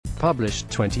published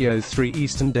 20:03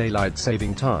 Eastern Daylight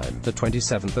Saving Time, the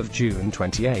 27th of June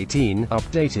 2018,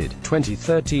 updated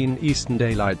 2013 Eastern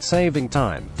Daylight Saving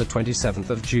Time, the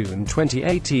 27th of June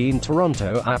 2018.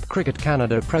 Toronto App Cricket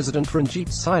Canada President Ranjit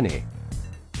Saini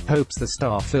hopes the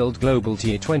star-filled global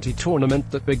T20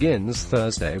 tournament that begins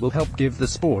Thursday will help give the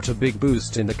sport a big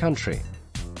boost in the country.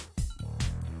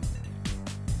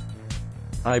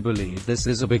 "I believe this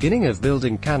is a beginning of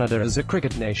building Canada as a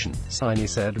cricket nation," Saini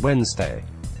said Wednesday.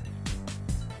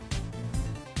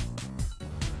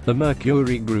 The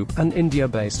Mercury Group, an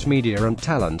India-based media and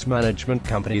talent management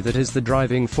company that is the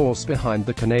driving force behind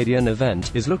the Canadian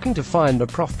event, is looking to find a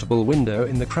profitable window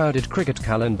in the crowded cricket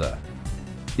calendar.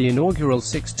 The inaugural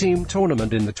six-team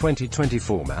tournament in the 2020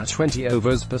 format, 20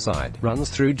 overs per side, runs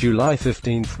through July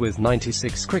 15 with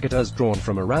 96 cricketers drawn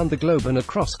from around the globe and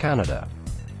across Canada.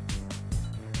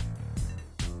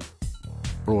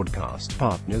 Broadcast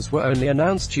partners were only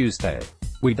announced Tuesday.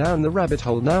 "We down the rabbit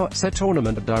hole now," said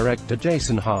tournament director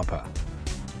Jason Harper.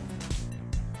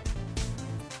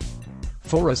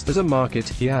 "For us there's a market,"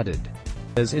 he added.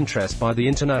 "There's interest by the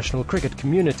international cricket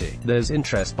community, there's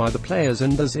interest by the players,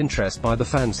 and there's interest by the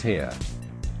fans here.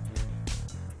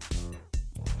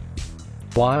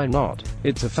 Why not?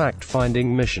 It's a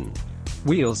fact-finding mission.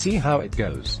 We'll see how it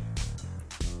goes.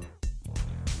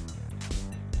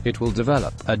 It will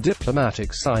develop." A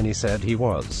diplomatic Saini said he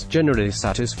was generally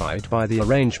satisfied by the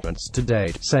arrangements to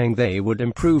date, saying they would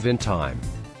improve in time.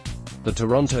 The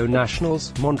Toronto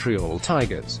Nationals, Montreal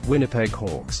Tigers, Winnipeg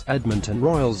Hawks, Edmonton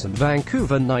Royals and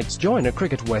Vancouver Knights join a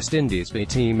Cricket West Indies B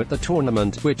team at the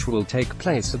tournament, which will take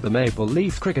place at the Maple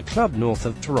Leaf Cricket Club north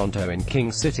of Toronto in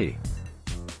King City.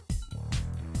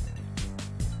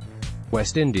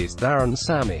 West Indies, Darren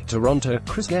Sammy, Toronto,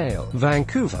 Chris Gale,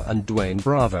 Vancouver, and Dwayne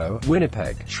Bravo,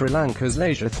 Winnipeg, Sri Lanka's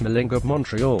Lasith Malinga,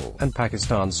 Montreal, and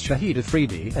Pakistan's Shahid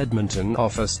Afridi, Edmonton,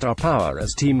 offer star power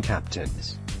as team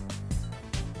captains.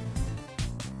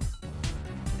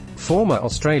 Former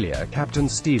Australia captain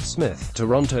Steve Smith,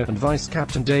 Toronto, and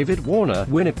vice-captain David Warner,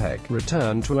 Winnipeg,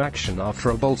 returned to action after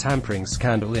a ball tampering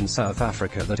scandal in South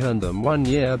Africa that earned them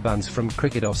one-year bans from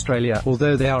Cricket Australia,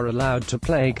 although they are allowed to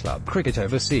play club cricket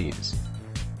overseas.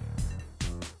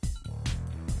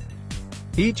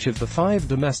 Each of the 5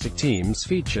 domestic teams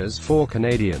features 4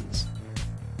 Canadians.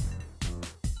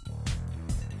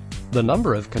 The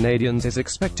number of Canadians is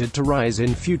expected to rise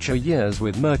in future years,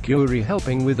 with Mercury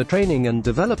helping with the training and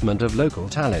development of local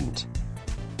talent.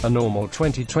 A normal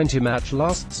 2020 match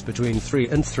lasts between 3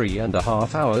 and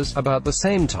 3.5 hours, about the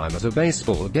same time as a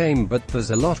baseball game, but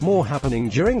there's a lot more happening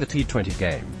during the T20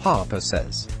 game, Harper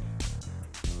says.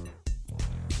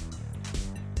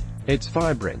 "It's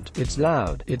vibrant, it's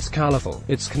loud, it's colorful,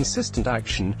 it's consistent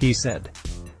action," he said.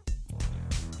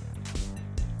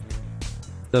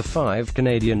 The 5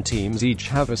 Canadian teams each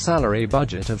have a salary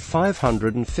budget of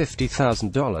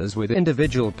 $550,000, with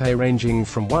individual pay ranging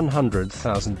from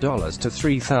 $100,000 to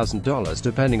 $3,000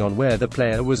 depending on where the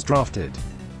player was drafted.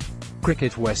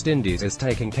 Cricket West Indies is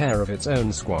taking care of its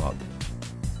own squad.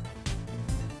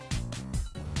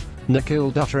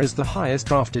 Nikhil Dutta is the highest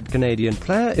drafted Canadian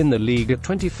player in the league at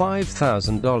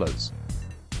 $25,000.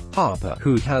 Harper,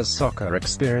 who has soccer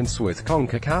experience with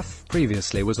CONCACAF,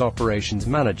 previously was operations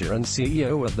manager and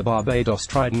CEO of the Barbados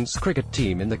Tridents cricket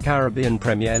team in the Caribbean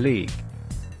Premier League.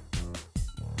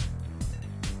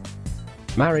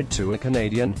 Married to a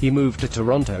Canadian, he moved to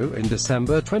Toronto in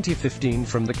December 2015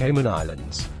 from the Cayman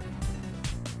Islands.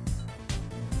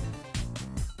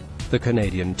 The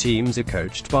Canadian teams are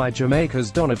coached by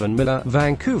Jamaica's Donovan Miller,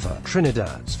 Vancouver,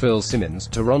 Trinidad's Phil Simmons,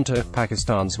 Toronto,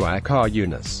 Pakistan's Waqar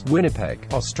Yunus, Winnipeg,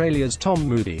 Australia's Tom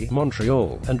Moody,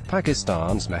 Montreal, and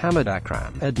Pakistan's Mohammad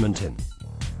Akram, Edmonton.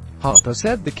 Harper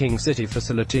said the King City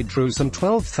facility drew some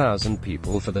 12,000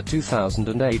 people for the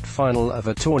 2008 final of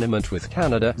a tournament with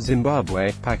Canada,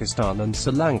 Zimbabwe, Pakistan and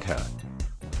Sri Lanka.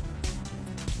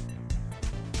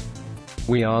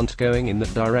 "We aren't going in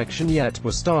that direction yet, we're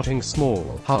starting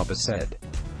small," Harper said.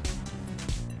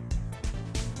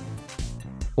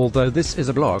 "Although this is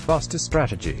a blockbuster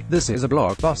strategy, this is a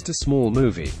blockbuster small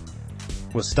movie.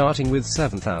 We're starting with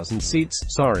 7,000 seats.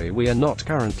 Sorry, we are not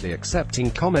currently accepting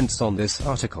comments on this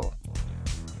article."